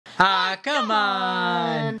Ah, come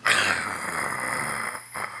on!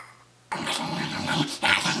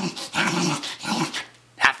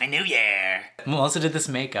 Happy New Year! Melissa did this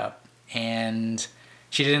makeup, and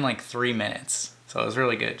she did it in like 3 minutes. So it was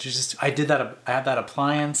really good. I had that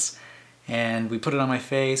appliance, and we put it on my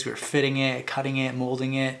face. We were fitting it, cutting it,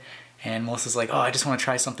 molding it, and Melissa's like, oh, I just want to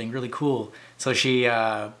try something really cool. So she,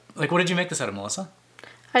 what did you make this out of, Melissa?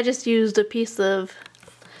 I just used a piece of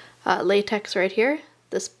latex right here.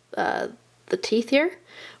 The teeth here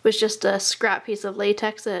was just a scrap piece of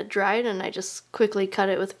latex that had dried, and I just quickly cut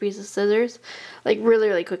it with a piece of scissors. Like really,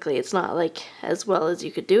 really quickly. It's not like as well as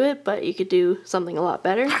you could do it, but you could do something a lot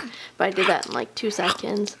better. But I did that in like 2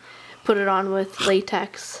 seconds. Put it on with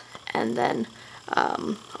latex, and then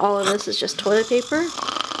all of this is just toilet paper.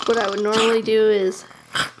 What I would normally do is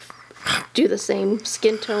do the same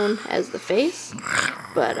skin tone as the face,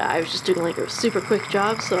 but I was just doing like a super quick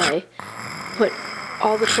job, so I put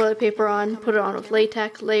all the toilet paper on, put it on with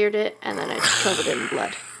latex, layered it, and then I just covered it in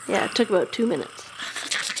blood. Yeah, it took about 2 minutes.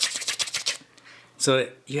 So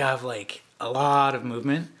you have like a lot of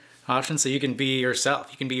movement options, so you can be yourself.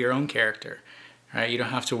 You can be your own character, right? You don't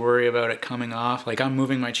have to worry about it coming off. Like I'm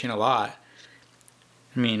moving my chin a lot.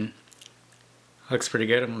 I mean, looks pretty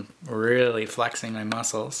good. I'm really flexing my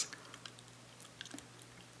muscles.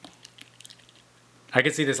 I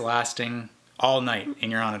could see this lasting all night in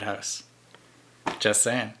your haunted house. Just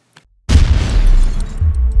saying.